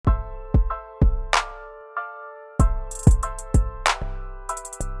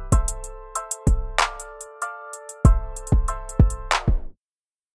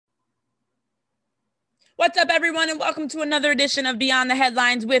What's up, everyone, and welcome to another edition of Beyond the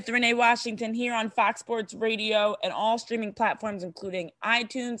Headlines with Renee Washington here on Fox Sports Radio and all streaming platforms, including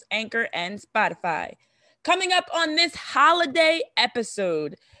iTunes, Anchor, and Spotify. Coming up on this holiday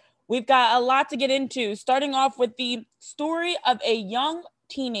episode, we've got a lot to get into, starting off with the story of a young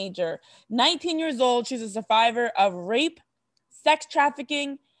teenager, 19 years old. She's a survivor of rape, sex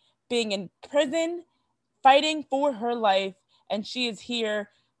trafficking, being in prison, fighting for her life, and she is here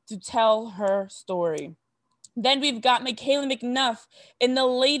to tell her story. Then we've got Michaela McNuff in the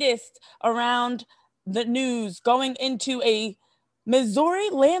latest around the news, going into a Missouri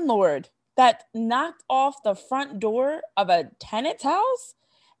landlord that knocked off the front door of a tenant's house,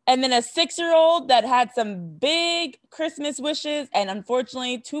 and then a 6-year-old that had some big Christmas wishes and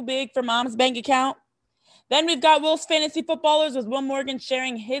unfortunately too big for mom's bank account. Then we've got Will's Fantasy Footballers with Will Morgan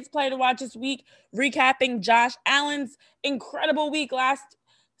sharing his play to watch this week, recapping Josh Allen's incredible week last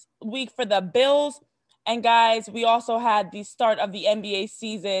week for the Bills. And guys, we also had the start of the NBA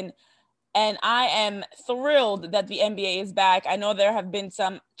season, and I am thrilled that the NBA is back. I know there have been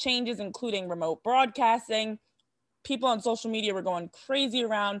some changes, including remote broadcasting. People on social media were going crazy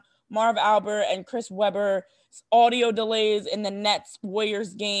around Marv Albert and Chris Webber's audio delays in the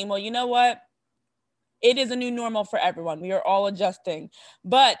Nets-Warriors game. Well, you know what? It is a new normal for everyone. We are all adjusting.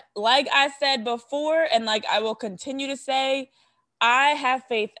 But like I said before, and like I will continue to say, I have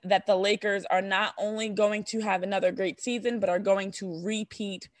faith that the Lakers are not only going to have another great season, but are going to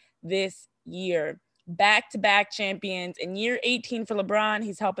repeat this year. Back-to-back champions. In year 18 for LeBron,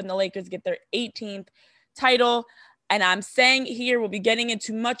 he's helping the Lakers get their 18th title. And I'm saying here, we'll be getting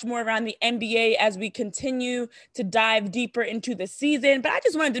into much more around the NBA as we continue to dive deeper into the season. But I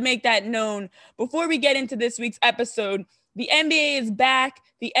just wanted to make that known before we get into this week's episode. The NBA is back.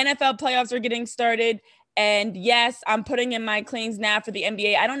 The NFL playoffs are getting started. And yes, I'm putting in my claims now for the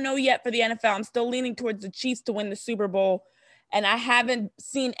NBA. I don't know yet for the NFL. I'm still leaning towards the Chiefs to win the Super Bowl. And I haven't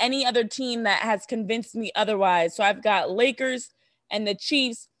seen any other team that has convinced me otherwise. So I've got Lakers and the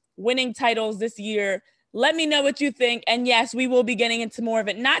Chiefs winning titles this year. Let me know what you think. And yes, we will be getting into more of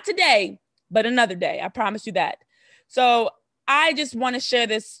it. Not today, but another day. I promise you that. So I just want to share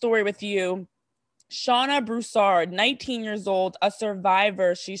this story with you. Shauna Broussard, 19 years old, a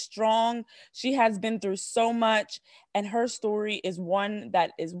survivor. She's strong. She has been through so much, and her story is one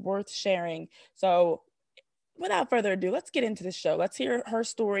that is worth sharing. So without further ado, let's get into the show. Let's hear her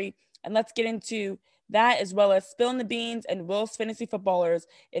story, and let's get into that as well as spilling the beans and Will's Fantasy Footballers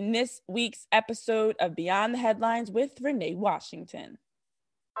in this week's episode of Beyond the Headlines with Renee Washington.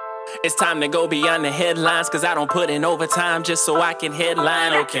 It's time to go beyond the headlines, cause I don't put in overtime just so I can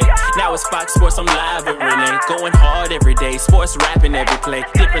headline, okay. Now it's Fox Sports, I'm live with Renee. Going hard every day, sports rapping every play.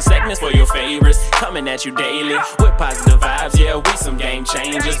 Different segments for your favorites, coming at you daily. With positive vibes, yeah, we some game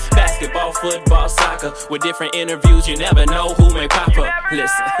changers. Basketball, football, soccer, with different interviews, you never know who may pop up.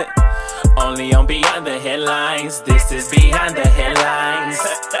 Listen, only on Beyond the Headlines, this is Beyond the Headlines.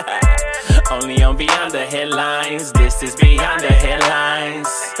 Only on Beyond the Headlines, this is Beyond the Headlines.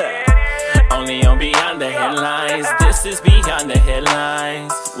 Only on Beyond the Headlines, this is Beyond the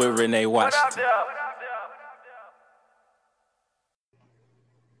Headlines with Renee Washington.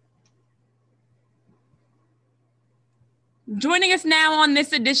 Joining us now on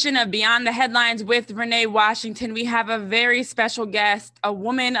this edition of Beyond the Headlines with Renee Washington, we have a very special guest, a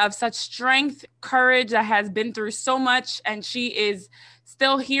woman of such strength, courage, that has been through so much, and she is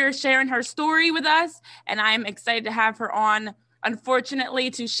still here sharing her story with us, and I'm excited to have her on, unfortunately,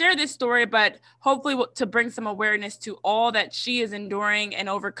 to share this story, but hopefully to bring some awareness to all that she is enduring and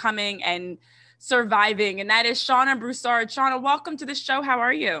overcoming and surviving, and that is Shauna Broussard. Shauna, welcome to the show. How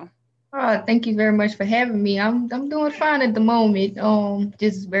are you? Thank you very much for having me. I'm doing fine at the moment.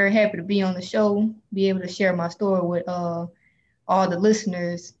 Just very happy to be on the show, be able to share my story with all the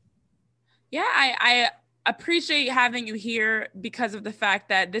listeners. Yeah, I appreciate having you here because of the fact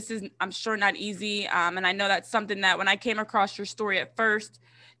that this is, I'm sure, not easy. And I know that's something that when I came across your story at first,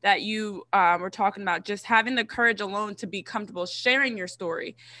 that you were talking about just having the courage alone to be comfortable sharing your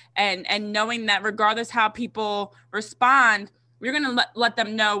story and knowing that regardless how people respond, you're going to let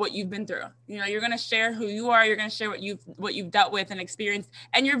them know what you've been through. You know, you're going to share who you are. You're going to share what you've dealt with and experienced.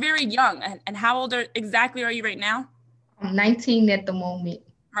 And you're very young. And how old exactly are you right now? I'm 19 at the moment.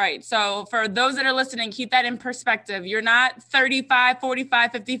 Right. So for those that are listening, keep that in perspective. You're not 35,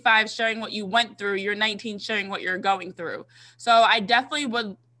 45, 55 sharing what you went through. You're 19 sharing what you're going through. So I definitely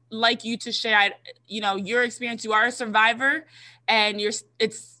would like you to share, your experience. You are a survivor, and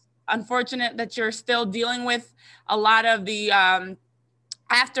it's unfortunate that you're still dealing with a lot of the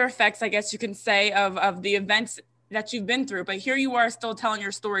after effects, I guess you can say, of the events that you've been through, but here you are still telling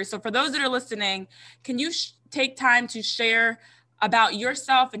your story. So for those that are listening, can you take time to share about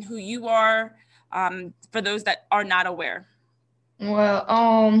yourself and who you are, for those that are not aware?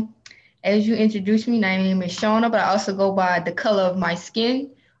 Well, as you introduced me, my name is Shauna, but I also go by The Color of My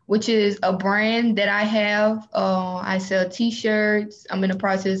Skin, which is a brand that I have. I sell t-shirts. I'm in the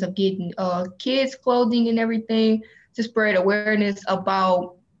process of getting kids clothing and everything to spread awareness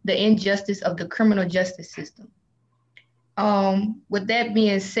about the injustice of the criminal justice system. With that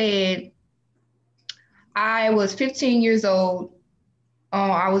being said, I was 15 years old.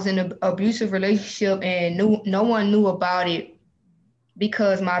 I was in an abusive relationship and no one knew about it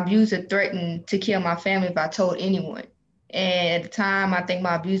because my abuser threatened to kill my family if I told anyone. And at the time, I think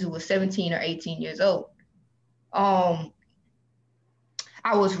my abuser was 17 or 18 years old. I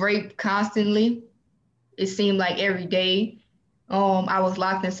was raped constantly. It seemed like every day. I was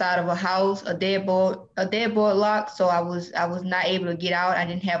locked inside of a house, a deadbolt lock. So I was not able to get out. I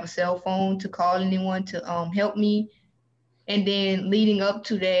didn't have a cell phone to call anyone to help me. And then leading up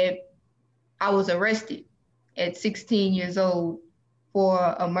to that, I was arrested at 16 years old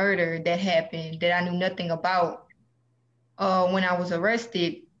for a murder that happened that I knew nothing about. When I was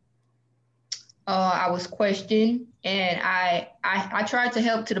arrested, I was questioned, and I tried to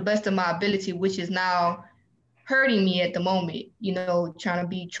help to the best of my ability, which is now hurting me at the moment, trying to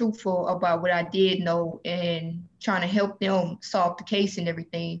be truthful about what I did know and trying to help them solve the case and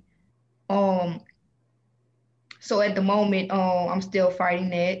everything. So at the moment, I'm still fighting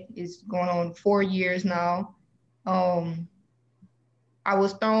that. It's going on 4 years now. I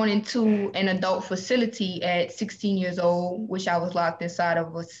was thrown into an adult facility at 16 years old, which I was locked inside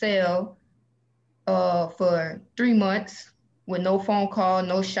of a cell for 3 months with no phone call,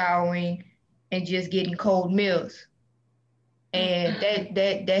 no showering, and just getting cold meals. And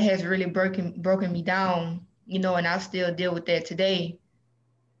that has really broken me down, and I still deal with that today.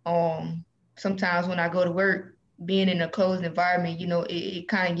 Sometimes when I go to work, being in a closed environment, it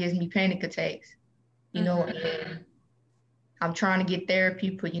kind of gives me panic attacks, and I'm trying to get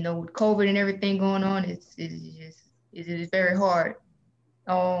therapy, but with COVID and everything going on, it's very hard.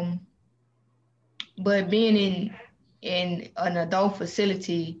 But being in an adult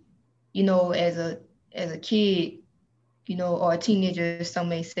facility, as a kid, or a teenager, as some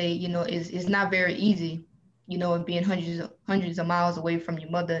may say, is not very easy, and being hundreds of miles away from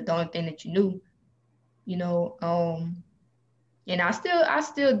your mother, the only thing that you knew, and I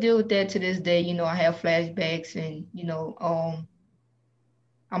still deal with that to this day. I have flashbacks, and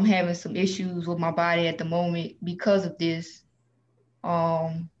I'm having some issues with my body at the moment because of this.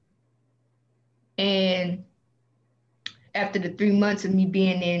 And after the 3 months of me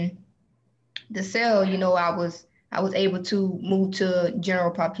being in the cell, I was able to move to general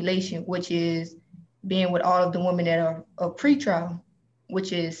population, which is being with all of the women that are pretrial,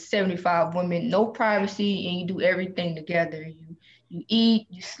 which is 75 women, no privacy, and you do everything together. You eat,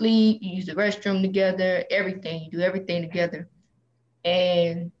 you sleep, you use the restroom together, everything. You do everything together.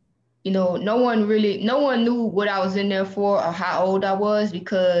 And, no one knew what I was in there for or how old I was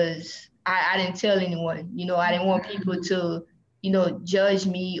because I didn't tell anyone. I didn't want people to, judge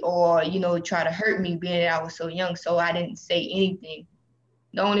me or, try to hurt me being that I was so young. So I didn't say anything.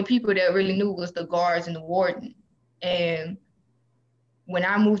 The only people that really knew was the guards and the warden. And when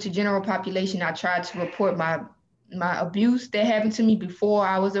I moved to general population, I tried to report my abuse that happened to me before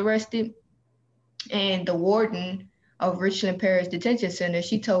I was arrested. And the warden of Richland Parish Detention Center,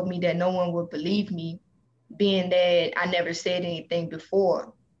 she told me that no one would believe me, being that I never said anything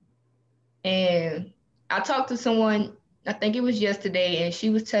before. And I talked to someone, I think it was yesterday, and she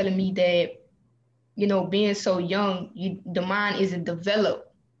was telling me that, being so young, the mind isn't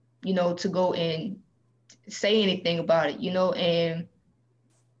developed, to go and say anything about it,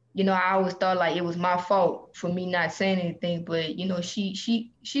 and I always thought like it was my fault for me not saying anything, but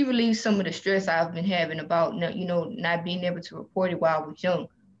she relieved some of the stress I've been having about not being able to report it while I was young,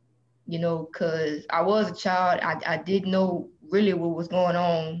 because I was a child. I didn't know really what was going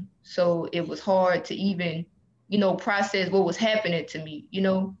on, so it was hard to even process what was happening to me.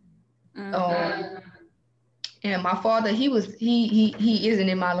 And my father, he isn't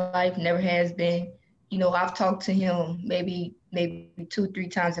in my life, never has been. I've talked to him maybe 2-3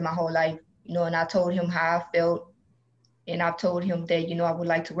 times in my whole life, and I told him how I felt. And I've told him that, I would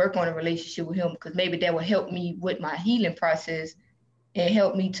like to work on a relationship with him because maybe that would help me with my healing process and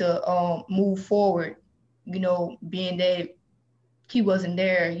help me to move forward, being that he wasn't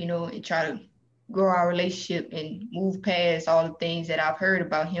there, and try to grow our relationship and move past all the things that I've heard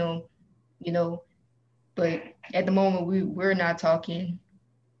about him, But at the moment, we're not talking.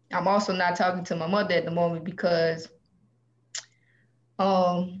 I'm also not talking to my mother at the moment because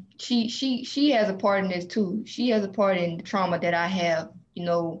she has a part in this too. She has a part in the trauma that I have, you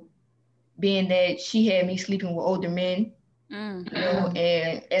know, being that she had me sleeping with older men, you know,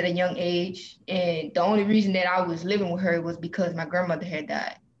 and at a young age. And the only reason that I was living with her was because my grandmother had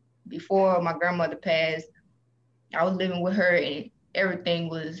died. Before my grandmother passed, I was living with her and everything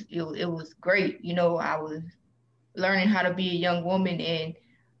was, it was great. You know, I was learning how to be a young woman and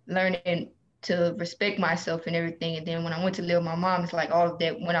learning to respect myself and everything. And then when I went to live with my mom, it's like all of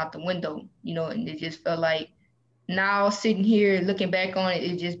that went out the window, you know, and it just felt like now sitting here looking back on it,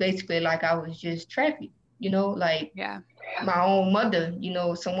 it's just basically like I was just trafficked, you know, like my own mother, you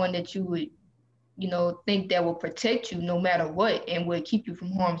know, someone that you would, you know, think that will protect you no matter what and would keep you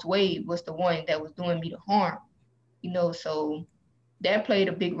from harm's way was the one that was doing me the harm, you know, so that played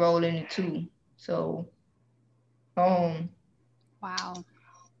a big role in it too. So, wow.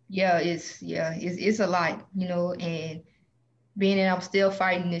 Yeah, it's a lot, you know, and being that I'm still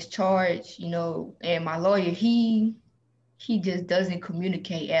fighting this charge, you know, and my lawyer, he just doesn't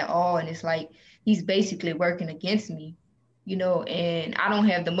communicate at all. And it's like he's basically working against me, you know, and I don't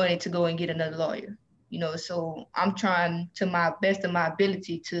have the money to go and get another lawyer, you know, so I'm trying to my best of my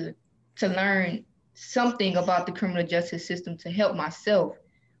ability to learn something about the criminal justice system to help myself,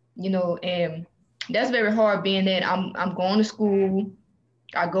 you know, and that's very hard being that I'm going to school,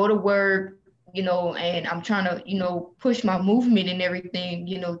 I go to work, you know, and I'm trying to, you know, push my movement and everything,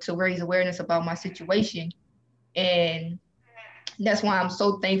 you know, to raise awareness about my situation. And that's why I'm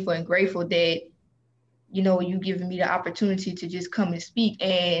so thankful and grateful that, you know, you giving me the opportunity to just come and speak.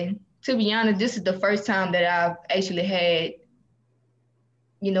 And to be honest, this is the first time that I've actually had,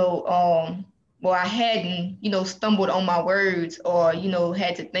 you know, well, I hadn't, you know, stumbled on my words or, you know,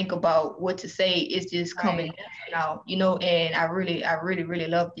 had to think about what to say. It's just coming out, you know, and I really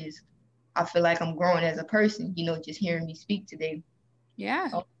love this. I feel like I'm growing as a person, you know, just hearing me speak today. Yeah.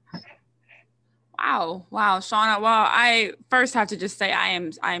 Wow, Shauna. Well, I first have to just say I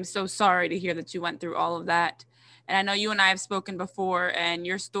am so sorry to hear that you went through all of that. And I know you and I have spoken before, and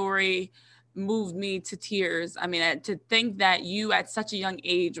your story moved me to tears. I mean, to think that you at such a young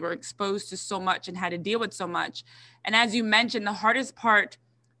age were exposed to so much and had to deal with so much. And as you mentioned, the hardest part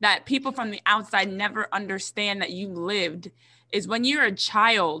that people from the outside never understand that you lived is when you're a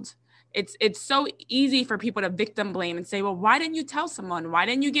child. It's so easy for people to victim blame and say, well, why didn't you tell someone? Why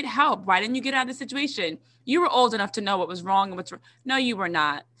didn't you get help? Why didn't you get out of the situation? You were old enough to know what was wrong and what's wrong. No, you were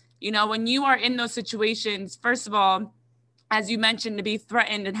not. You know, when you are in those situations, first of all, as you mentioned, to be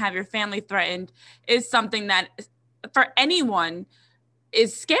threatened and have your family threatened is something that for anyone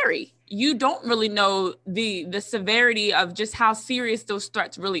is scary. You don't really know the severity of just how serious those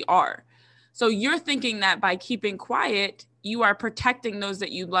threats really are. So you're thinking that by keeping quiet, you are protecting those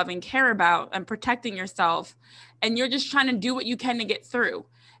that you love and care about and protecting yourself. And you're just trying to do what you can to get through.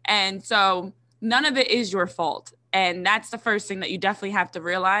 And so none of it is your fault. And that's the first thing that you definitely have to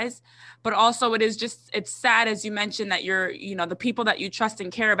realize. But also it's sad, as you mentioned, that you're, you know, the people that you trust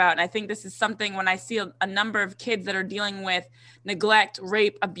and care about. And I think this is something when I see a number of kids that are dealing with neglect,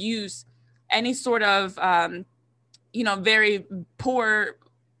 rape, abuse, any sort of, you know, very poor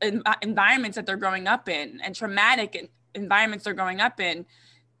environments that they're growing up in and traumatic environments they're growing up in,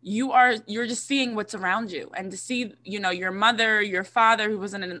 you're just seeing what's around you. And to see, you know, your mother, your father who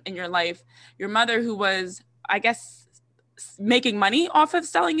wasn't in your life, your mother who was, I guess, making money off of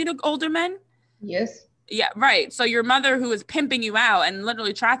selling you to older men. Yes. Yeah, right. So your mother who is pimping you out and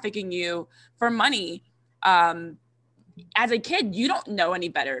literally trafficking you for money. As a kid, you don't know any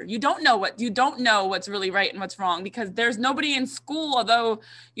better. You don't know what's really right and what's wrong, because there's nobody in school. Although,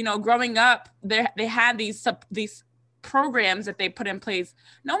 you know, growing up, they had these programs that they put in place.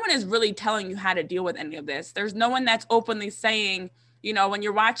 No one is really telling you how to deal with any of this. There's no one that's openly saying, you know, when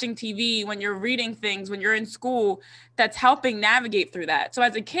you're watching TV, when you're reading things, when you're in school, that's helping navigate through that. So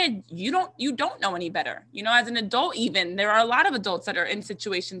as a kid, you don't know any better. You know, as an adult, even there are a lot of adults that are in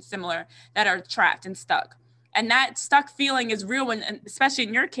situations similar that are trapped and stuck. And that stuck feeling is real when, especially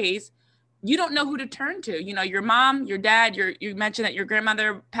in your case, you don't know who to turn to. You know, your mom, your dad, you mentioned that your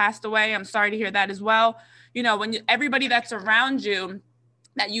grandmother passed away. I'm sorry to hear that as well. You know, when everybody that's around you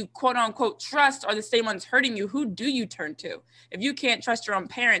that you quote unquote trust are the same ones hurting you, who do you turn to? If you can't trust your own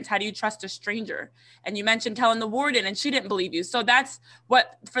parents, how do you trust a stranger? And you mentioned telling the warden and she didn't believe you. So that's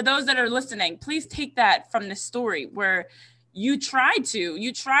what, for those that are listening, please take that from this story where you tried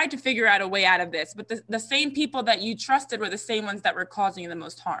to figure out a way out of this, but the same people that you trusted were the same ones that were causing you the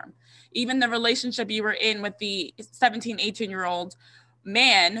most harm. Even the relationship you were in with the 17, 18-year-old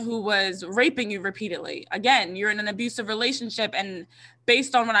man who was raping you repeatedly. Again, you're in an abusive relationship, and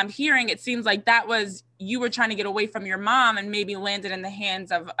based on what I'm hearing, it seems like that was you were trying to get away from your mom and maybe landed in the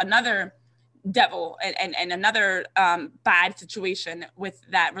hands of another devil and another bad situation with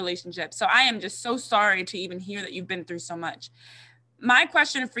that relationship. So I am just so sorry to even hear that you've been through so much. My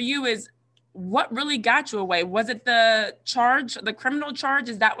question for you is, what really got you away? Was it the charge, the criminal charge?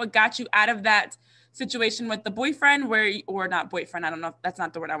 Is that what got you out of that situation with the boyfriend, or not boyfriend? I don't know if that's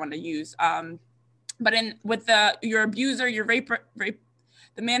not the word I want to use. But with your abuser, your rape,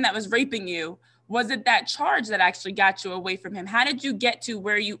 the man that was raping you, was it that charge that actually got you away from him? How did you get to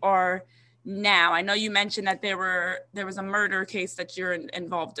where you are now? I know you mentioned that there was a murder case that you're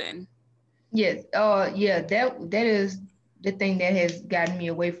involved in. Yes. Yeah, that is the thing that has gotten me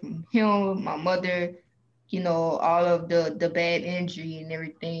away from him, my mother, all of the bad injury and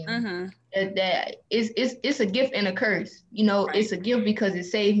everything. Mm-hmm. That it's a gift and a curse. Right. It's a gift because it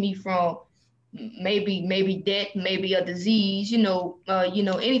saved me from maybe death, maybe a disease,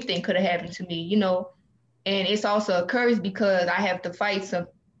 anything could have happened to me, and it's also a curse because I have to fight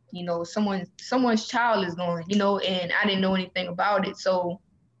someone's child is going, and I didn't know anything about it. So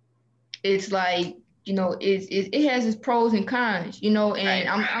it's like, it has its pros and cons, and right.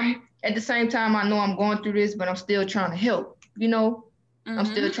 I'm at the same time, I know I'm going through this, but I'm still trying to help, Mm-hmm. I'm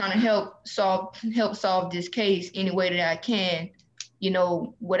still trying to help solve this case any way that I can,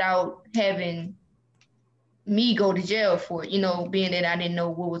 without having me go to jail for it, being that I didn't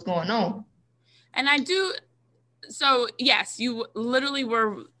know what was going on. And so yes, you literally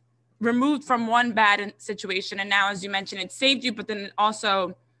were removed from one bad situation, and now, as you mentioned, it saved you, but then it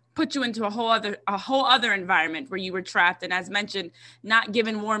also put you into a whole other environment where you were trapped, and as mentioned, not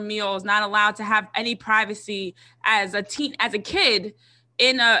given warm meals, not allowed to have any privacy as a kid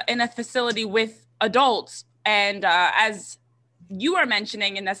in a facility with adults. And as you are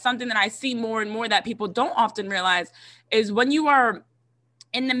mentioning, and that's something that I see more and more that people don't often realize, is when you are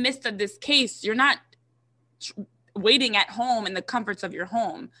in the midst of this case, you're not waiting at home in the comforts of your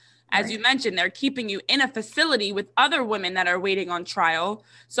home. As right. You mentioned, they're keeping you in a facility with other women that are waiting on trial.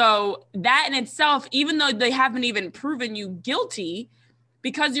 So that in itself, even though they haven't even proven you guilty,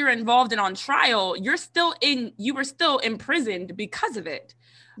 because you're involved and on trial, you were still imprisoned because of it,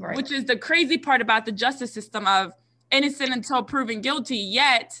 right. Which is the crazy part about the justice system of innocent until proven guilty,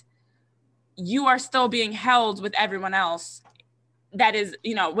 yet you are still being held with everyone else. That is,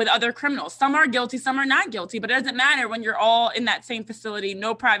 with other criminals. Some are guilty, some are not guilty, but it doesn't matter when you're all in that same facility,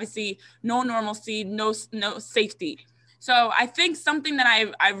 no privacy, no normalcy, no safety. So I think something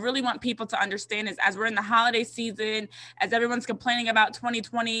that I really want people to understand is, as we're in the holiday season, as everyone's complaining about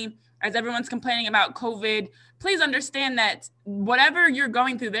 2020, as everyone's complaining about COVID, please understand that whatever you're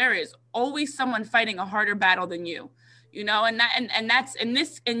going through, there is always someone fighting a harder battle than you, and that's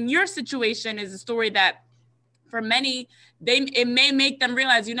in your situation is a story that for many, it may make them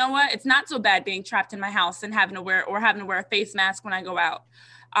realize, it's not so bad being trapped in my house and having to wear a face mask when I go out.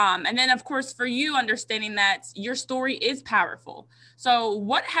 And then, of course, for you, understanding that your story is powerful. So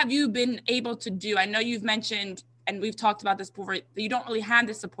what have you been able to do? I know you've mentioned, and we've talked about this before, that you don't really have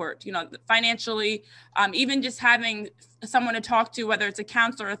the support, financially, even just having someone to talk to, whether it's a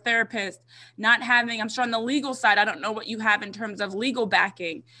counselor or a therapist, not having, I'm sure on the legal side, I don't know what you have in terms of legal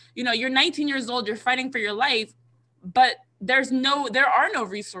backing. You're 19 years old, you're fighting for your life, but there are no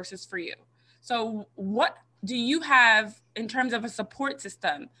resources for you. So what do you have in terms of a support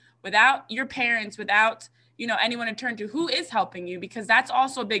system without your parents, without, anyone to turn to? Who is helping you? Because that's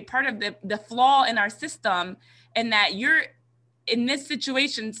also a big part of the flaw in our system, and that you're in this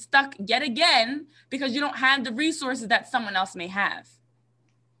situation stuck yet again because you don't have the resources that someone else may have.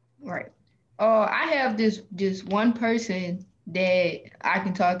 Right. I have this one person that I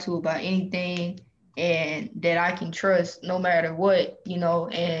can talk to about anything and that I can trust no matter what,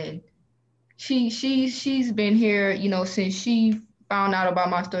 and she's been here, since she found out about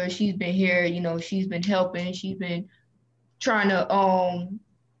my story. She's been here, she's been helping, she's been trying to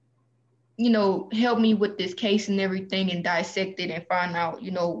help me with this case and everything, and dissect it and find out,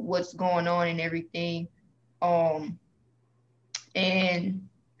 what's going on and everything. And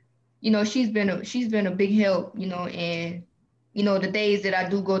she's been a big help, and the days that I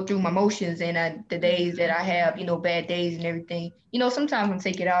do go through my emotions and the days that I have, bad days and everything, sometimes I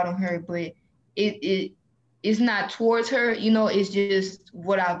take it out on her, but it's not towards her, it's just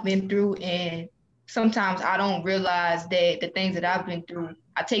what I've been through. And sometimes I don't realize that the things that I've been through,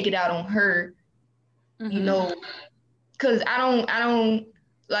 I take it out on her, mm-hmm. Cause I don't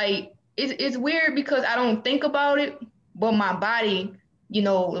like, it's weird because I don't think about it, but my body,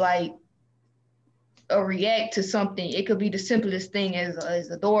 react to something. It could be the simplest thing as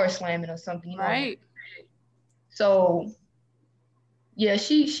a door slamming or something, you know. Right. So yeah,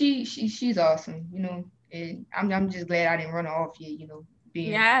 she's awesome, you know. And I'm just glad I didn't run her off yet, you know.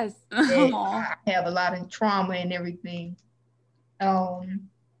 Being Yes. I have a lot of trauma and everything. I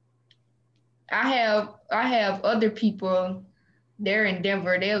have other people. They're in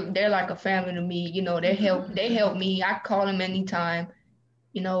Denver. They're like a family to me. You know, they help me. I call them anytime,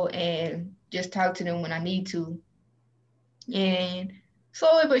 you know, and just talk to them when I need to. And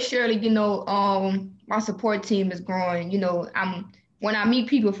slowly but surely, you know, my support team is growing. You know, when I meet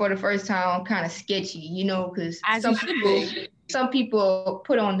people for the first time, I'm kind of sketchy, you know, because some people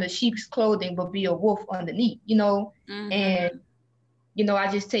put on the sheep's clothing but be a wolf underneath, you know, and you know,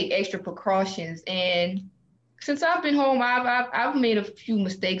 I just take extra precautions. And since I've been home, I've made a few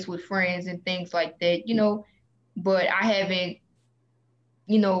mistakes with friends and things like that, you know, but I haven't,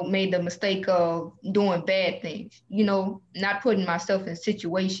 you know, made the mistake of doing bad things, you know, not putting myself in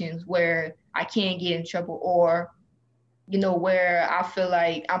situations where I can get in trouble, or, you know, where I feel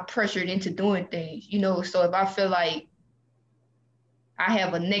like I'm pressured into doing things, you know. So if I feel like they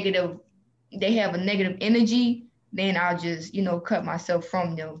have a negative energy, then I'll just, you know, cut myself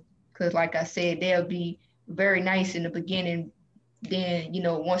from them. Because like I said, they'll be very nice in the beginning. Then, you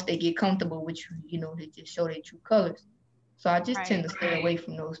know, once they get comfortable with you, you know, they just show their true colors. So I just tend to stay away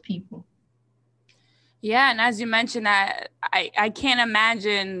from those people. Yeah, and as you mentioned that, I can't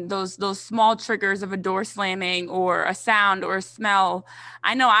imagine those small triggers of a door slamming or a sound or a smell.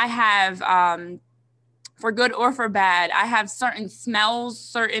 I know I have, for good or for bad, I have certain smells,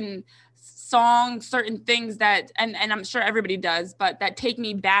 certain songs, certain things that, and I'm sure everybody does, but that take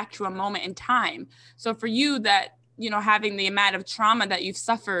me back to a moment in time. So for you, that, you know, having the amount of trauma that you've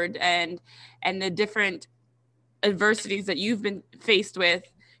suffered and the different adversities that you've been faced with,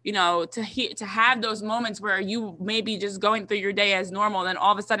 you know, to have those moments where you may be just going through your day as normal, and then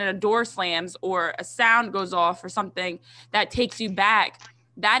all of a sudden a door slams or a sound goes off or something that takes you back,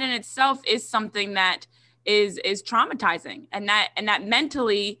 that in itself is something that is traumatizing. And that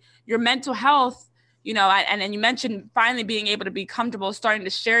mentally, your mental health, you know, and then you mentioned finally being able to be comfortable starting to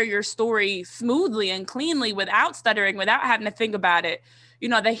share your story smoothly and cleanly without stuttering, without having to think about it. You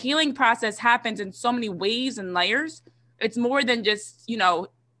know, the healing process happens in so many waves and layers. It's more than just, you know,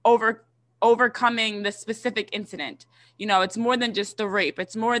 overcoming the specific incident. You know, it's more than just the rape.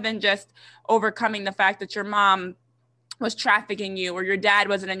 It's more than just overcoming the fact that your mom was trafficking you or your dad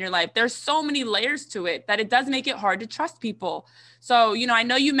wasn't in your life. There's so many layers to it that it does make it hard to trust people. So, you know, I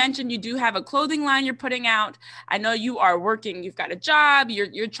know you mentioned you do have a clothing line you're putting out. I know you are working, you've got a job,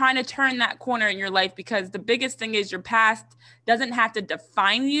 you're trying to turn that corner in your life, because the biggest thing is your past doesn't have to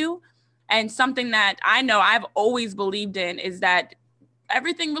define you. And something that I know I've always believed in is that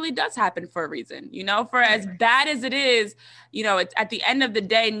everything really does happen for a reason, you know, for as bad as it is, you know, it's at the end of the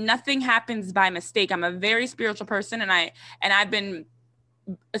day, nothing happens by mistake. I'm a very spiritual person, and I've been,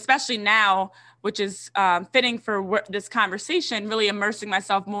 especially now, which is fitting for this conversation, really immersing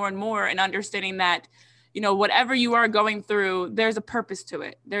myself more and more and understanding that, you know, whatever you are going through, there's a purpose to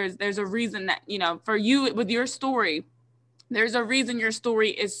it. There's a reason that, you know, for you with your story, there's a reason your story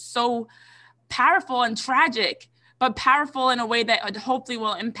is so powerful and tragic, but powerful in a way that hopefully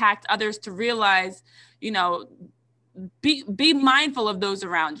will impact others to realize, you know, be mindful of those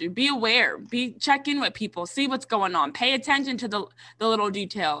around you, be aware, check in with people, see what's going on, pay attention to the little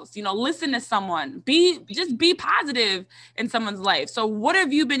details, you know, listen to someone, be positive in someone's life. So what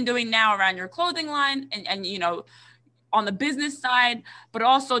have you been doing now around your clothing line and you know, on the business side, but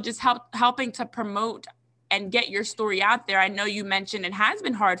also just helping to promote and get your story out there? I know you mentioned it has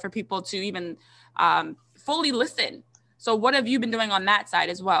been hard for people to even fully listen. So what have you been doing on that side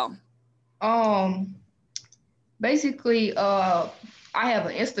as well? Basically, I have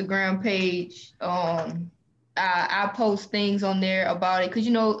an Instagram page. I post things on there about it because,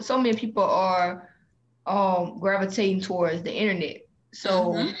 you know, so many people are gravitating towards the internet.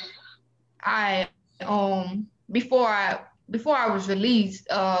 So I before I was released,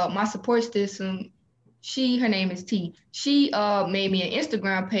 my support system, her name is T. She made me an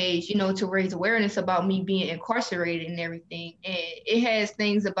Instagram page, you know, to raise awareness about me being incarcerated and everything. And it has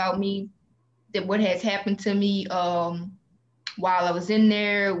things about me, that what has happened to me while I was in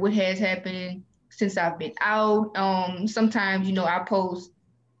there, what has happened since I've been out. Sometimes, you know, I post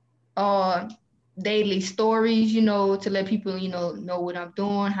daily stories, you know, to let people, you know what I'm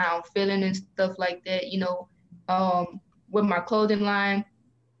doing, how I'm feeling and stuff like that, you know. With my clothing line,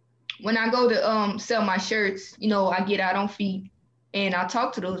 when I go to sell my shirts, you know, I get out on feet and I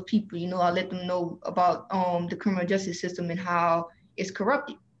talk to those people, you know, I let them know about the criminal justice system and how it's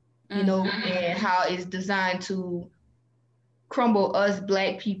corrupted. you know, and how it's designed to crumble us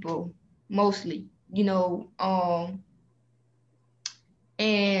Black people mostly, you know.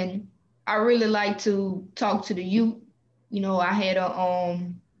 And I really like to talk to the youth. You know, I had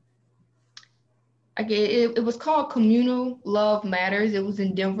it was called Communal Love Matters. It was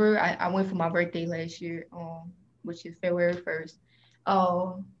in Denver. I went for my birthday last year, which is February 1st.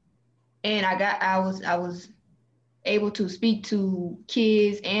 And I was able to speak to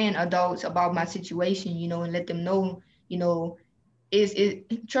kids and adults about my situation, you know, and let them know, you know,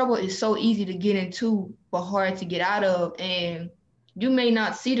 trouble is so easy to get into, but hard to get out of. And you may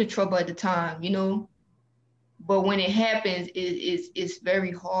not see the trouble at the time, you know, but when it happens, it's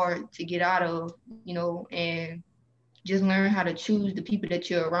very hard to get out of, you know, and just learn how to choose the people that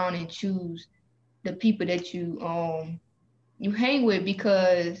you're around and choose the people that you hang with,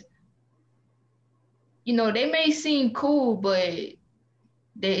 because, you know, they may seem cool, but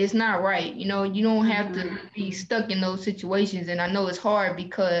it's not right. You know, you don't have to be stuck in those situations. And I know it's hard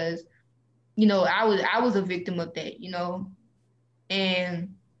because, you know, I was a victim of that, you know,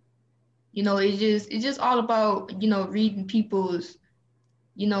 and, you know, it's just all about, you know, reading people's,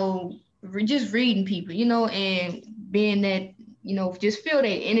 you know, just reading people, you know, and being that, you know, just feel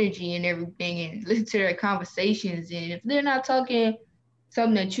their energy and everything and listen to their conversations. And if they're not talking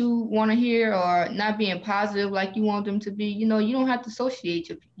something that you want to hear or not being positive like you want them to be, you know, you don't have to associate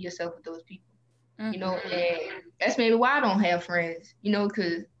yourself with those people, you know, and that's maybe why I don't have friends, you know,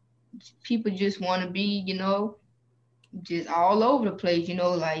 because people just want to be, you know, just all over the place, you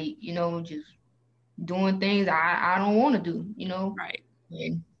know, like, you know, just doing things I don't want to do, you know. Right.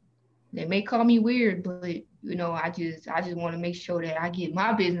 And they may call me weird, but, you know, I just want to make sure that I get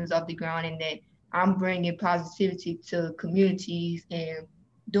my business off the ground and that I'm bringing positivity to communities and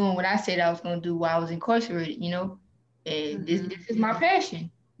doing what I said I was going to do while I was incarcerated, you know. And this is my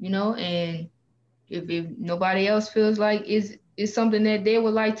passion, you know. And if nobody else feels like it's something that they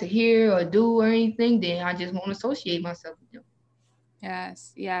would like to hear or do or anything, then I just won't associate myself with them.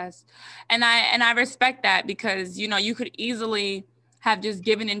 Yes. And I respect that, because, you know, you could easily have just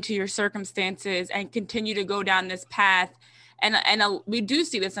given into your circumstances and continue to go down this path. And we do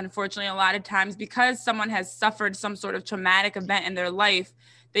see this, unfortunately, a lot of times, because someone has suffered some sort of traumatic event in their life,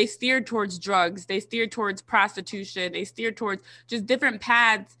 they steer towards drugs, they steer towards prostitution, they steer towards just different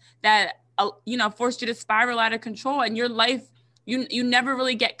paths that, you know, force you to spiral out of control. And your life, you never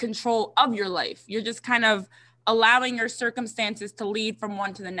really get control of your life. You're just kind of allowing your circumstances to lead from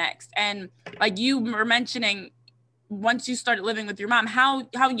one to the next. And like you were mentioning, once you started living with your mom, how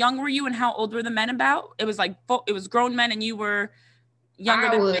young were you and how old were the men about? It was like, it was grown men and you were younger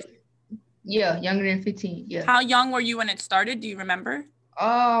than 15? Yeah, younger than 15, yeah. How young were you when it started? Do you remember?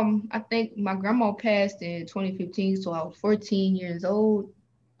 I think my grandma passed in 2015, so I was 14 years old.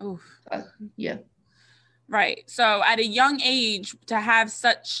 Oof. Yeah. Right. So at a young age, to have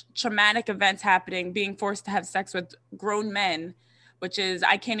such traumatic events happening, being forced to have sex with grown men, which is,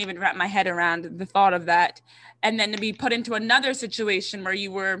 I can't even wrap my head around the thought of that. And then to be put into another situation where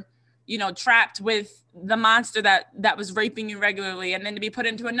you were, you know, trapped with the monster that was raping you regularly. And then to be put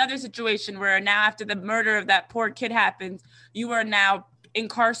into another situation where now, after the murder of that poor kid happens, you are now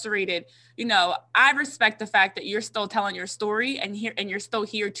incarcerated. You know, I respect the fact that you're still telling your story and you're still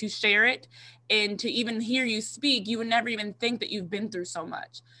here to share it. And to even hear you speak, you would never even think that you've been through so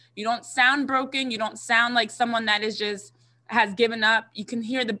much. You don't sound broken. You don't sound like someone that is just has given up. You can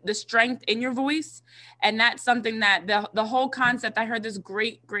hear the strength in your voice. And that's something that the whole concept, I heard this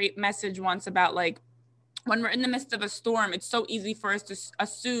great message once about, like, when we're in the midst of a storm, it's so easy for us to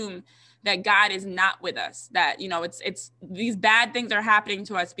assume that God is not with us, that, you know, it's these bad things are happening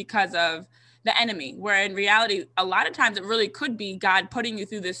to us because of the enemy, where in reality, a lot of times it really could be God putting you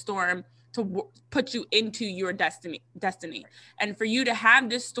through this storm to put you into your destiny. And for you to have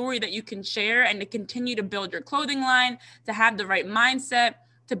this story that you can share and to continue to build your clothing line, to have the right mindset,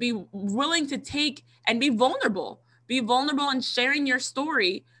 to be willing to take and be vulnerable in sharing your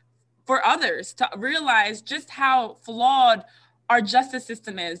story for others, to realize just how flawed our justice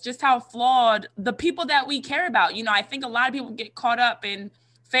system is, just how flawed the people that we care about. You know, I think a lot of people get caught up in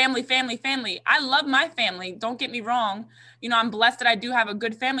family. I love my family. Don't get me wrong. You know, I'm blessed that I do have a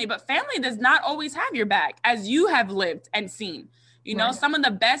good family, but family does not always have your back, as you have lived and seen. You know, some of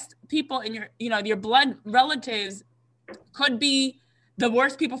the best people in your, you know, your blood relatives could be the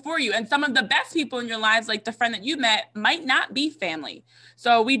worst people for you. And some of the best people in your lives, like the friend that you met, might not be family.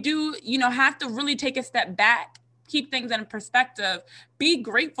 So we do, you know, have to really take a step back, keep things in perspective, be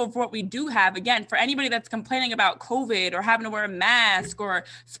grateful for what we do have. Again, for anybody that's complaining about COVID or having to wear a mask or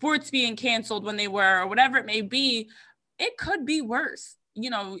sports being canceled when they were, or whatever it may be, it could be worse.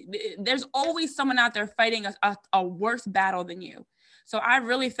 there's always someone out there fighting a worse battle than you. So I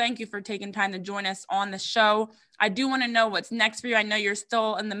really thank you for taking time to join us on the show. I do want to know what's next for you. I know you're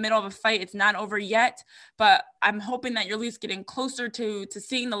still in the middle of a fight. It's not over yet, but I'm hoping that you're at least getting closer to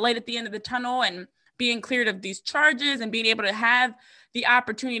seeing the light at the end of the tunnel and being cleared of these charges and being able to have the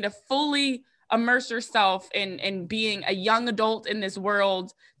opportunity to fully immerse yourself in being a young adult in this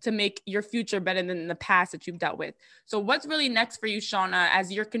world to make your future better than the past that you've dealt with. So what's really next for you, Shauna,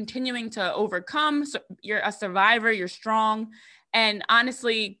 as you're continuing to overcome? So you're a survivor, you're strong. And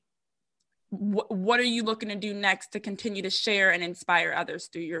honestly, what are you looking to do next to continue to share and inspire others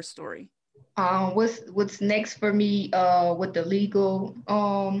through your story? What's next for me with the legal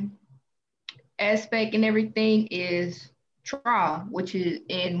aspect and everything is trial, which is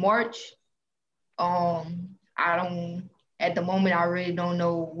in March. At the moment, I really don't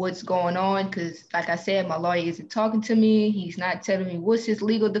know what's going on because, like I said, my lawyer isn't talking to me. He's not telling me what's his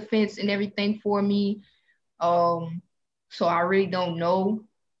legal defense and everything for me. So I really don't know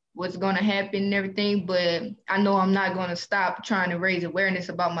what's going to happen and everything, but I know I'm not going to stop trying to raise awareness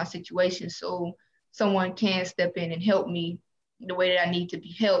about my situation so someone can step in and help me the way that I need to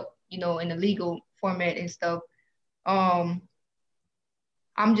be helped, in the legal format and stuff.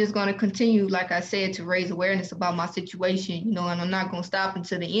 I'm just going to continue, like I said, to raise awareness about my situation, and I'm not going to stop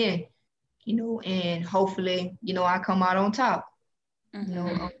until the end, and hopefully, I come out on top.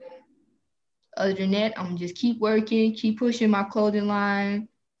 Mm-hmm. Other than that, I'm just keep working, keep pushing my clothing line,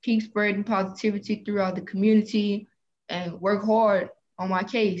 keep spreading positivity throughout the community, and work hard on my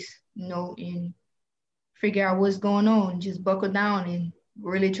case, and figure out what's going on. Just buckle down and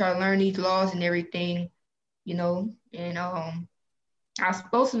really try to learn these laws and everything, and I'm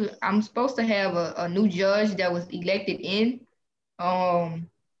supposed to have a new judge that was elected in. I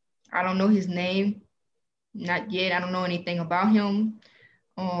don't know his name, not yet. I don't know anything about him.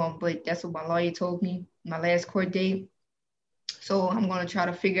 But that's what my lawyer told me, my last court date. So I'm going to try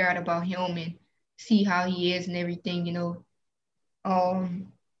to figure out about him and see how he is and everything,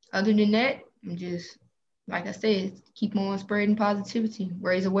 Other than that, I'm just, like I said, keep on spreading positivity,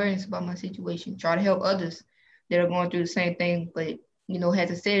 raise awareness about my situation, try to help others that are going through the same thing, but,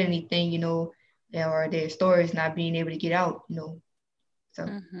 hasn't said anything, or their stories not being able to get out, so.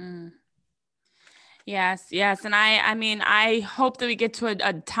 Mm-hmm. Yes. And I hope that we get to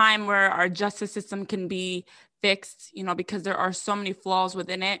a time where our justice system can be fixed, because there are so many flaws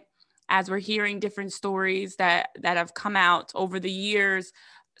within it. As we're hearing different stories that have come out over the years,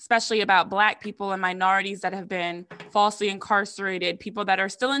 especially about Black people and minorities that have been falsely incarcerated, people that are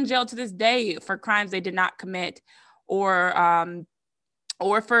still in jail to this day for crimes they did not commit, or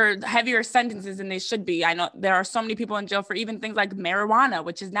for heavier sentences than they should be. I know there are so many people in jail for even things like marijuana,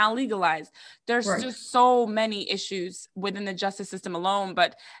 which is now legalized. There's just so many issues within the justice system alone.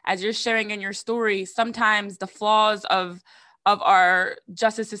 But as you're sharing in your story, sometimes the flaws of our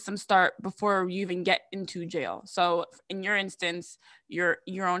justice system start before you even get into jail. So in your instance, your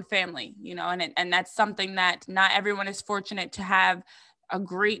own family, and that's something that not everyone is fortunate to have a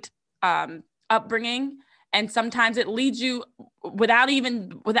great upbringing. And sometimes it leads you without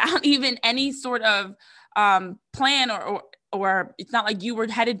even any sort of plan or it's not like you were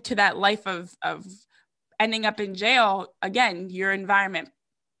headed to that life of ending up in jail. Again, your environment.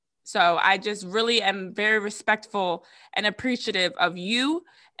 So I just really am very respectful and appreciative of you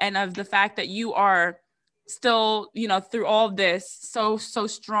and of the fact that you are still, through all of this, so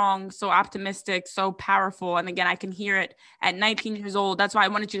strong, so optimistic, so powerful. And again, I can hear it at 19 years old. That's why I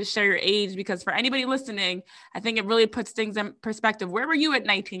wanted you to share your age, because for anybody listening, I think it really puts things in perspective. Where were you at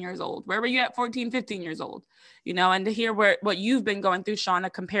 19 years old? Where were you at 14, 15 years old? And to hear what you've been going through,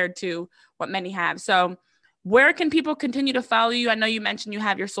 Shauna, compared to what many have. So where can people continue to follow you? I know you mentioned you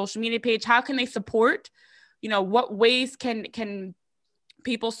have your social media page. How can they support? What ways can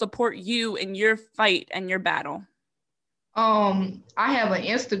people support you in your fight and your battle? I have an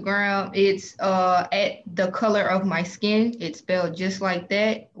Instagram. It's at the color of my skin. It's spelled just like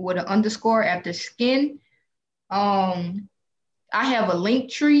that with an underscore after skin. I have a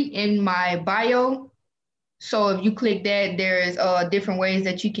link tree in my bio. So if you click that, there's different ways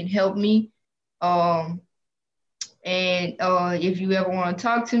that you can help me. And if you ever want to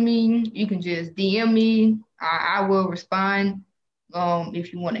talk to me, you can just DM me. I will respond.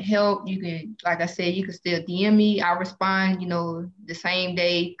 If you want to help, you can, like I said, you can still DM me. I respond, the same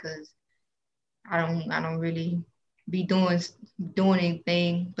day, because I don't really be doing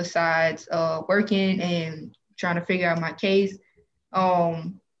anything besides working and trying to figure out my case.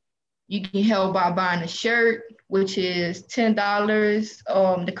 You can help by buying a shirt, which is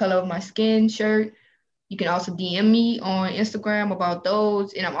 $10, the color of my skin shirt. You can also DM me on Instagram about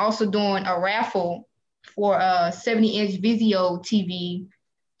those. And I'm also doing a raffle for a 70-inch Vizio TV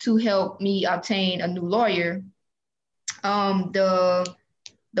to help me obtain a new lawyer. The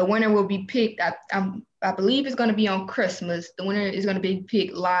winner will be picked. I believe it's going to be on Christmas. The winner is going to be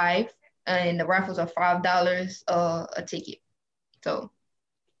picked live, and the raffles are $5 a ticket. So.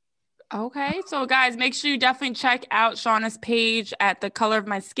 Okay, so guys, make sure you definitely check out Shauna's page at The Color of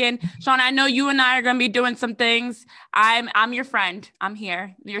My Skin. Shauna, I know you and I are going to be doing some things. I'm your friend. I'm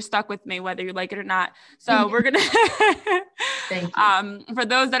here. You're stuck with me, whether you like it or not. So we're going to, Thank you. For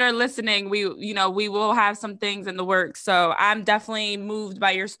those that are listening, we will have some things in the works. So I'm definitely moved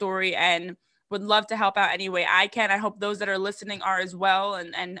by your story and would love to help out any way I can. I hope those that are listening are as well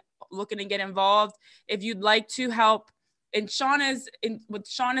and looking to get involved. If you'd like to help with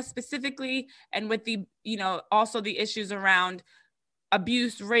Shauna specifically, and with the, also the issues around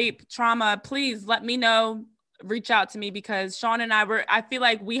abuse, rape, trauma, please let me know, reach out to me, because Shauna and I feel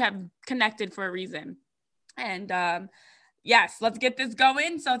like we have connected for a reason. And yes, let's get this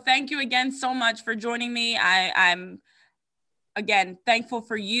going. So thank you again so much for joining me. I'm again thankful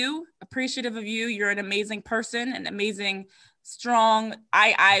for you, appreciative of you. You're an amazing person, an amazing, strong.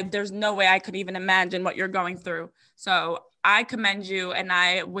 There's no way I could even imagine what you're going through. So I commend you, and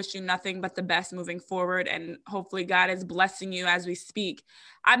I wish you nothing but the best moving forward. And hopefully God is blessing you as we speak.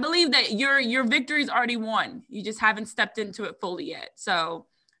 I believe that your victory is already won. You just haven't stepped into it fully yet. So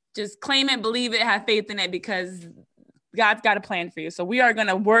just claim it, believe it, have faith in it, because God's got a plan for you. So we are going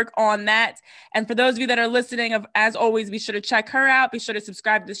to work on that. And for those of you that are listening, as always, be sure to check her out. Be sure to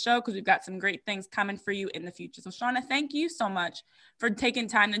subscribe to the show, because we've got some great things coming for you in the future. So Shauna, thank you so much for taking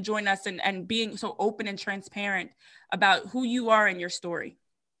time to join us and being so open and transparent about who you are and your story.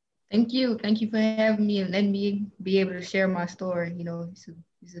 Thank you. Thank you for having me and letting me be able to share my story. It's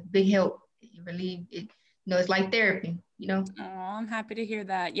a big help. It's like therapy, Oh, I'm happy to hear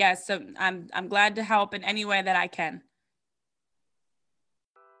that. Yes. So I'm glad to help in any way that I can.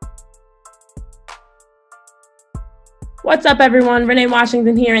 What's up, everyone? Renee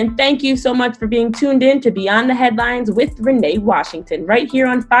Washington here, and thank you so much for being tuned in to Beyond the Headlines with Renee Washington, right here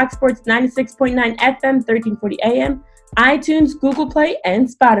on Fox Sports 96.9 FM, 1340 AM, iTunes, Google Play, and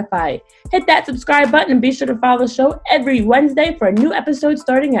Spotify. Hit that subscribe button and be sure to follow the show every Wednesday for a new episode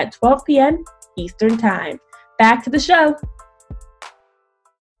starting at 12 p.m. Eastern Time. Back to the show.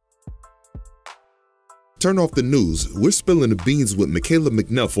 Turn off the news. We're spilling the beans with Michaela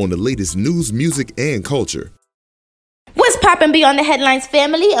McNuff on the latest news, music, and culture. What's poppin', Beyond the Headlines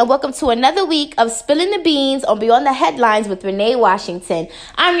family, and welcome to another week of Spilling the Beans on Beyond the Headlines with Renee Washington.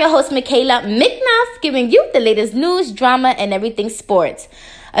 I'm your host, Michaela McNuff, giving you the latest news, drama, and everything sports.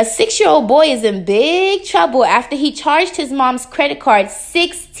 A 6-year-old boy is in big trouble after he charged his mom's credit card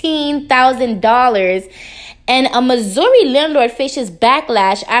 $16,000, and a Missouri landlord faces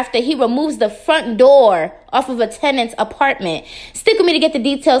backlash after he removes the front door off of a tenant's apartment. Stick with me to get the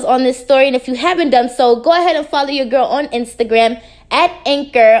details on this story, and if you haven't done so, go ahead and follow your girl on Instagram at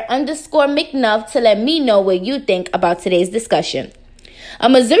anchor_McNuff to let me know what you think about today's discussion. A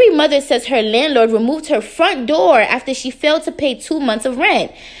Missouri mother says her landlord removed her front door after she failed to pay 2 months of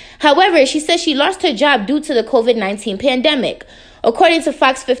rent. However, she says she lost her job due to the COVID-19 pandemic. According to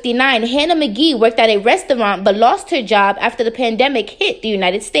Fox 59, Hannah McGee worked at a restaurant but lost her job after the pandemic hit the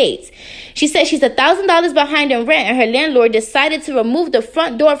United States. She said she's $1,000 behind in rent, and her landlord decided to remove the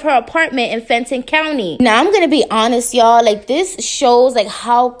front door of her apartment in Fenton County. Now, I'm going to be honest, y'all. This shows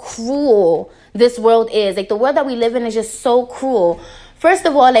how cruel this world is. The world that we live in is just so cruel. First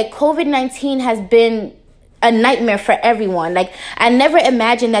of all, COVID-19 has been a nightmare for everyone. I never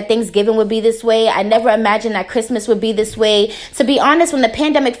imagined that Thanksgiving would be this way. I never imagined that Christmas would be this way. To be honest, when the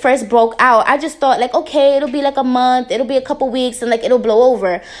pandemic first broke out, I just thought okay, it'll be a month, it'll be a couple weeks, and it'll blow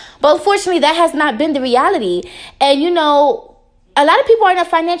over. But unfortunately, that has not been the reality. And a lot of people are in a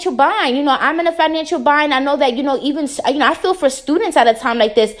financial bind. I'm in a financial bind. I know that, even, I feel for students at a time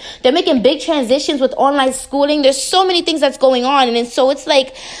like this. They're making big transitions with online schooling. There's so many things that's going on. And so it's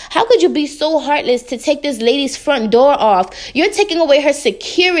how could you be so heartless to take this lady's front door off? You're taking away her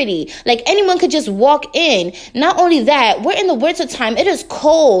security. Anyone could just walk in. Not only that, we're in the winter time. It is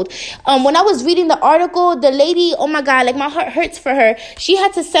cold. When I was reading the article, the lady, oh my God, my heart hurts for her. She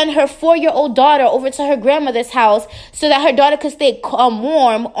had to send her 4-year-old daughter over to her grandmother's house so that her daughter could stay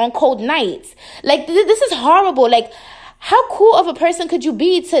warm on cold nights. This is horrible. How cool of a person could you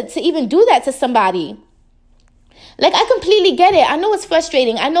be to even do that to somebody? Like, I completely get it. I know it's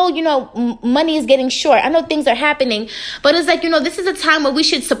frustrating. I know, money is getting short. I know things are happening. But it's like, this is a time where we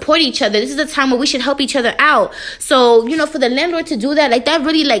should support each other. This is a time where we should help each other out. So, for the landlord to do that, like, that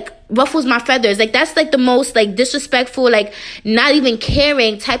really, like, ruffles my feathers. Like, that's, like, the most, like, disrespectful, like, not even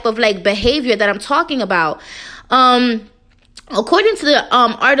caring type of, like, behavior that I'm talking about. According to the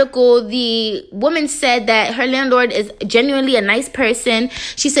article, the woman said that her landlord is genuinely a nice person.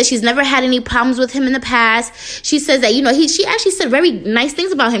 She said she's never had any problems with him in the past. She says that, she actually said very nice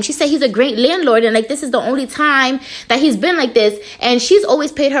things about him. She said he's a great landlord, and like, this is the only time that he's been like this. And she's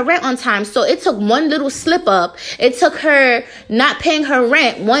always paid her rent on time. So it took one little slip up. It took her not paying her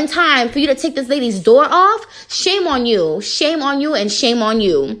rent one time for you to take this lady's door off. Shame on you. Shame on you, and shame on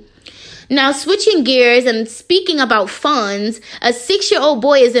you. Now, switching gears and speaking about funds, a 6-year-old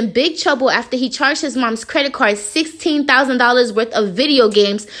boy is in big trouble after he charged his mom's credit card $16,000 worth of video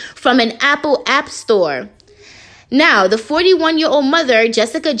games from an Apple App Store. Now, the 41-year-old mother,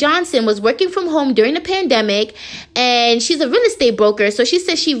 Jessica Johnson, was working from home during the pandemic, and she's a real estate broker. So she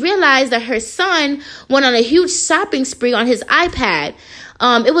said she realized that her son went on a huge shopping spree on his iPad.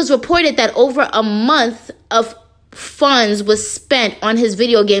 It was reported that over a month of funds was spent on his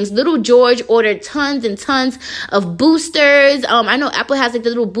video games. Little George ordered tons and tons of boosters. I know Apple has like the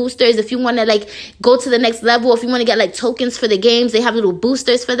little boosters if you want to like go to the next level. If you want to get like tokens for the games, they have little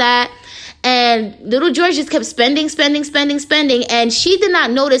boosters for that. And little George just kept spending. And she did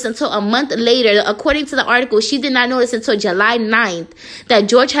not notice until a month later, according to the article, she did not notice until July 9th that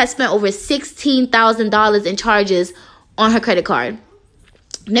George had spent over $16,000 in charges on her credit card.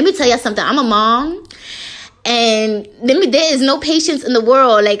 Let me tell you something. I'm a mom. And there is no patience in the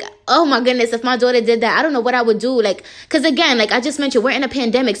world. Like, oh my goodness, if my daughter did that, I don't know what I would do. Like, because again, like I just mentioned, we're in a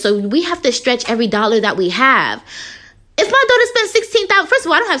pandemic, so we have to stretch every dollar that we have. If my daughter spends $16,000, first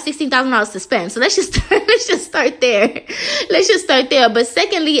of all, I don't have $16,000 to spend. So let's just start there. But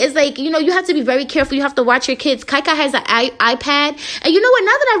secondly, it's like, you have to be very careful. You have to watch your kids. Kaika has an iPad. And you know what?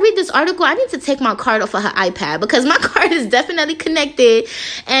 Now that I read this article, I need to take my card off of her iPad because my card is definitely connected.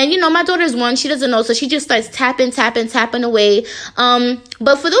 And, my daughter's one. She doesn't know. So she just starts tapping away.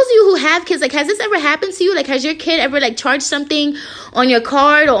 But for those of you who have kids, like, has this ever happened to you? Like, has your kid ever, like, charged something on your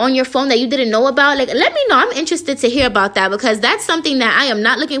card or on your phone that you didn't know about? Like, let me know. I'm interested to hear about that because that's something that I am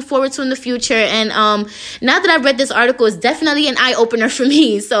not looking forward to in the future. And now that I've read this article, it's definitely an eye-opener for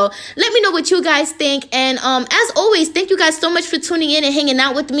me. So let me know what you guys think. And as always, thank you guys so much for tuning in and hanging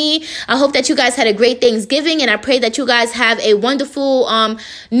out with me. I hope that you guys had a great Thanksgiving, and I pray that you guys have a wonderful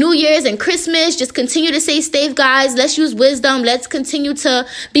New Year's and Christmas. Just continue to stay safe, guys. Let's use wisdom. Let's continue to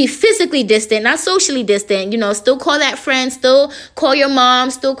be physically distant, not socially distant. Still call that friend, still call your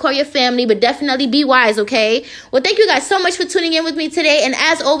mom, still call your family, but definitely be wise, okay? Well, thank you guys so much for tuning in with me today. And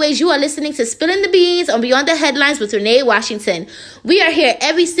as always, you are listening to Spilling the Beans on Beyond the Headlines with Renee Washington. We are here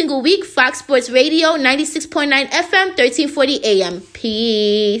every single week, Fox Sports Radio, 96.9 FM, 1340 AM.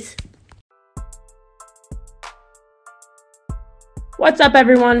 Peace. What's up,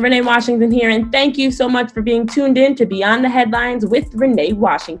 everyone? Renee Washington here, and thank you so much for being tuned in to Beyond the Headlines with Renee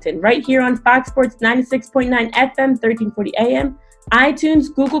Washington, right here on Fox Sports 96.9 FM, 1340 AM,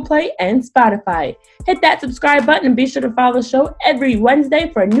 iTunes, Google Play, and Spotify. Hit that subscribe button and be sure to follow the show every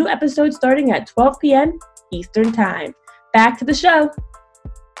Wednesday for a new episode starting at 12 p.m. Eastern Time. Back to the show.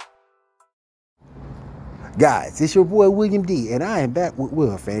 Guys, it's your boy William D, and I am back with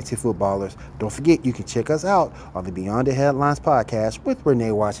Will Fantasy Footballers. Don't forget, you can check us out on the Beyond the Headlines podcast with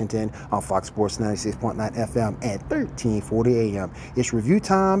Renee Washington on Fox Sports 96.9 FM at 1340 AM. It's review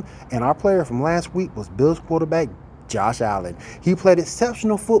time, and our player from last week was Bills quarterback Josh Allen. He played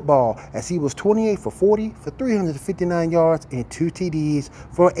exceptional football as he was 28 for 40 for 359 yards and 2 TDs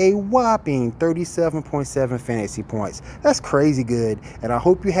for a whopping 37.7 fantasy points. That's crazy good, and I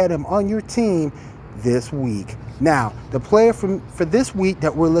hope you had him on your team this week. Now, the player for this week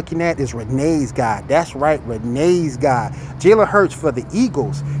that we're looking at is Renee's guy. That's right, Renee's guy. Jalen Hurts for the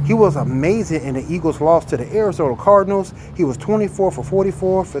Eagles. He was amazing in the Eagles' loss to the Arizona Cardinals. He was 24 for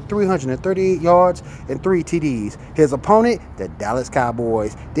 44 for 338 yards and 3 TDs. His opponent, the Dallas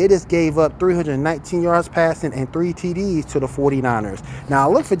Cowboys. They just gave up 319 yards passing and 3 TDs to the 49ers. Now,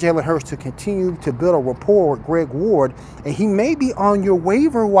 I look for Jalen Hurts to continue to build a rapport with Greg Ward, and he may be on your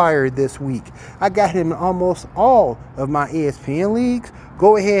waiver wire this week. I got him in almost all of my ESPN leagues.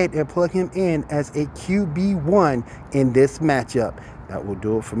 Go ahead and plug him in as a QB1 in this matchup. That will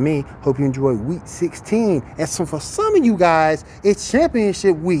do it for me. Hope you enjoy week 16. And so for some of you guys, it's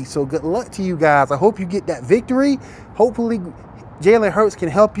championship week. So good luck to you guys. I hope you get that victory. Hopefully Jalen Hurts can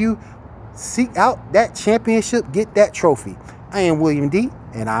help you seek out that championship, get that trophy. I am William D,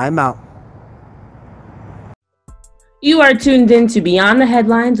 and I'm out. You are tuned in to Beyond the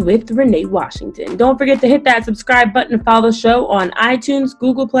Headlines with Renee Washington. Don't forget to hit that subscribe button and follow the show on iTunes,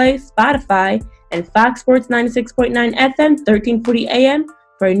 Google Play, Spotify, and Fox Sports 96.9 FM, 1340 AM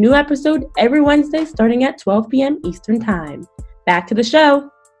for a new episode every Wednesday starting at 12 p.m. Eastern Time. Back to the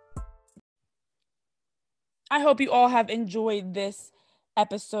show. I hope you all have enjoyed this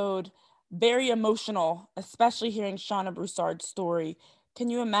episode. Very emotional, especially hearing Shauna Broussard's story. Can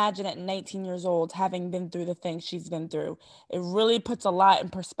you imagine at 19 years old having been through the things she's been through? It really puts a lot in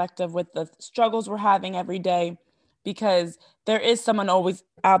perspective with the struggles we're having every day, because there is someone always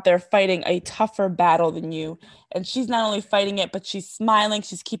out there fighting a tougher battle than you. And she's not only fighting it, but she's smiling.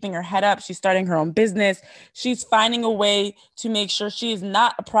 She's keeping her head up. She's starting her own business. She's finding a way to make sure she is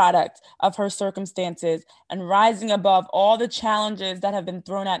not a product of her circumstances and rising above all the challenges that have been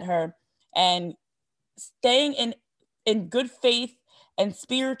thrown at her and staying in good faith and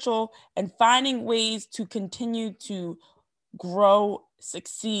spiritual, and finding ways to continue to grow,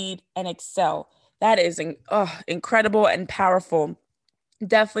 succeed, and excel. That is incredible and powerful.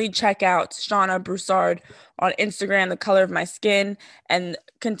 Definitely check out Shauna Broussard on Instagram, The Color of My Skin, and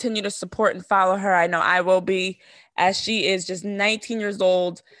continue to support and follow her. I know I will be, as she is just 19 years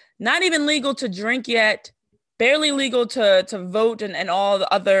old, not even legal to drink yet, barely legal to vote and all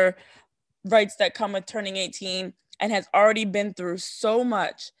the other rights that come with turning 18, and has already been through so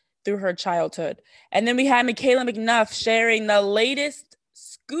much through her childhood. And then we had Makayla McNuff sharing the latest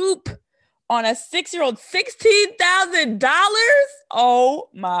scoop on a 6-year-old, $16,000. Oh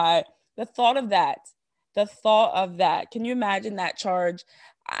my, the thought of that. Can you imagine that charge?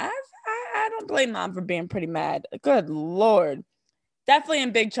 I don't blame mom for being pretty mad. Good Lord. Definitely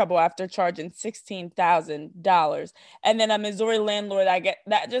in big trouble after charging $16,000. And then a Missouri landlord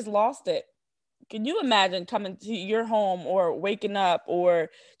that just lost it. Can you imagine coming to your home or waking up or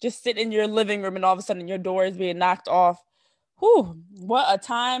just sitting in your living room and all of a sudden your door is being knocked off? Whew, what a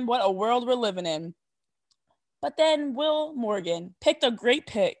time, what a world we're living in. But then Will Morgan picked a great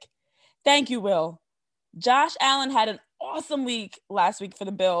pick. Thank you, Will. Josh Allen had an awesome week last week for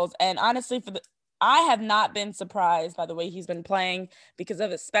the Bills. And honestly, I have not been surprised by the way he's been playing, because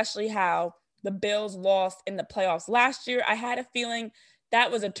of especially how the Bills lost in the playoffs last year. I had a feeling that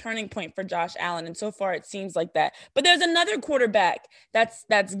was a turning point for Josh Allen, and so far it seems like that. But there's another quarterback that's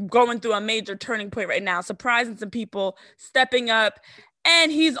going through a major turning point right now, surprising some people, stepping up,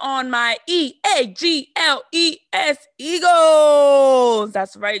 and he's on my EAGLES Eagles.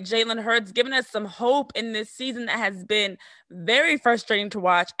 That's right, Jalen Hurts, giving us some hope in this season that has been very frustrating to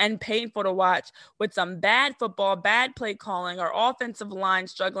watch and painful to watch, with some bad football, bad play calling, our offensive line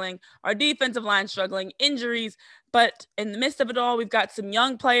struggling, our defensive line struggling, injuries. But in the midst of it all, we've got some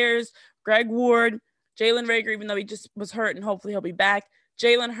young players, Greg Ward, Jalen Reagor, even though he just was hurt and hopefully he'll be back,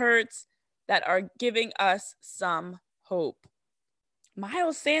 Jalen Hurts, that are giving us some hope.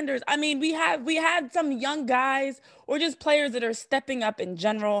 Miles Sanders, I mean, we had some young guys or just players that are stepping up in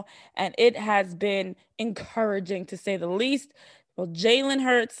general, and it has been encouraging to say the least. Well, Jalen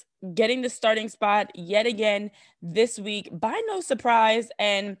Hurts getting the starting spot yet again this week by no surprise,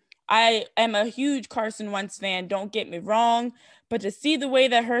 and I am a huge Carson Wentz fan, don't get me wrong, but to see the way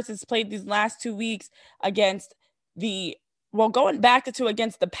that Hurts has played these last 2 weeks against going back to 2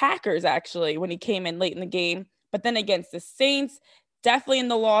 against the Packers, actually, when he came in late in the game, but then against the Saints, definitely in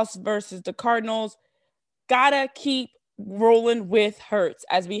the loss versus the Cardinals, gotta keep rolling with Hurts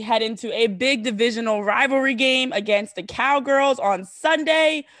as we head into a big divisional rivalry game against the Cowgirls on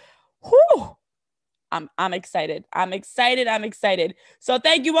Sunday. Whew! I'm excited. I'm excited. So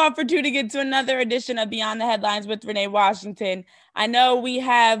thank you all for tuning in to another edition of Beyond the Headlines with Renee Washington. I know we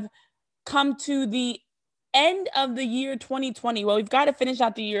have come to the end of the year 2020. Well, we've got to finish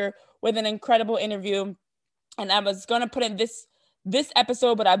out the year with an incredible interview. And I was going to put in this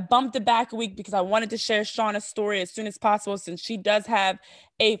episode, but I bumped it back a week because I wanted to share Shauna's story as soon as possible, since she does have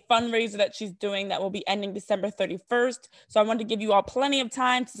a fundraiser that she's doing that will be ending December 31st. So I wanted to give you all plenty of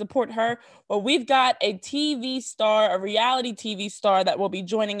time to support her. Well, we've got a reality TV star that will be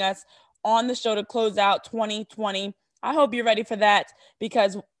joining us on the show to close out 2020. I hope you're ready for that,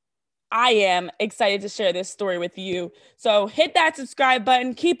 because I am excited to share this story with you. So hit that subscribe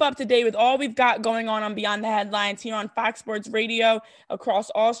button. Keep up to date with all we've got going on Beyond the Headlines here on Fox Sports Radio, across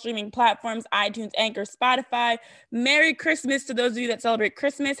all streaming platforms, iTunes, Anchor, Spotify. Merry Christmas to those of you that celebrate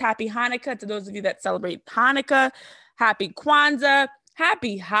Christmas. Happy Hanukkah to those of you that celebrate Hanukkah. Happy Kwanzaa.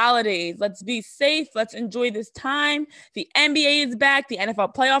 Happy holidays. Let's be safe. Let's enjoy this time. The NBA is back. The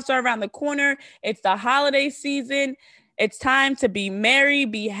NFL playoffs are around the corner. It's the holiday season. It's time to be merry,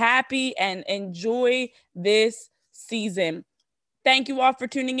 be happy, and enjoy this season. Thank you all for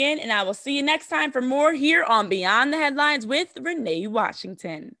tuning in, and I will see you next time for more here on Beyond the Headlines with Renee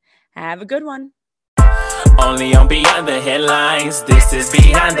Washington. Have a good one. Only on Beyond the Headlines. This is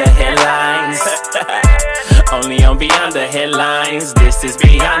Beyond the Headlines. Only on Beyond the Headlines. This is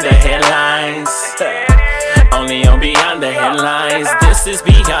Beyond the Headlines. Only on Beyond the Headlines. This is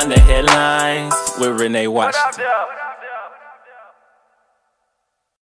Beyond the Headlines with Renee Washington.